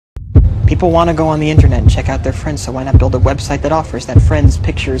People want to go on the internet and check out their friends, so why not build a website that offers that? Friends,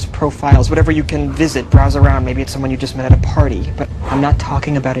 pictures, profiles, whatever you can visit, browse around. Maybe it's someone you just met at a party. But I'm not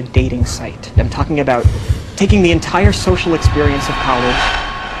talking about a dating site. I'm talking about taking the entire social experience of college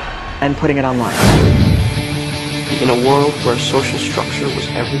and putting it online. In a world where social structure was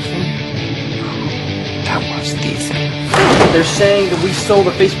everything, that was the thing. They're saying that we stole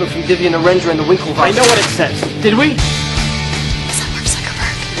the Facebook from Vivian Arendra and the Winklevoss. I know what it says. Did we? Is that Mark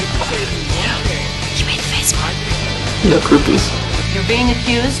Zuckerberg? Yeah. He made Facebook. No groupies. You're being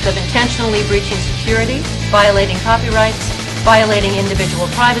accused of intentionally breaching security, violating copyrights, violating individual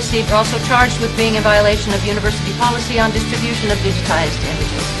privacy. You're also charged with being in violation of university policy on distribution of digitized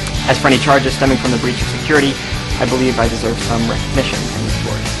images. As for any charges stemming from the breach of security, I believe I deserve some recognition in this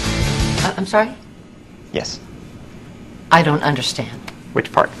work. I'm sorry? Yes. I don't understand.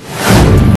 Which part?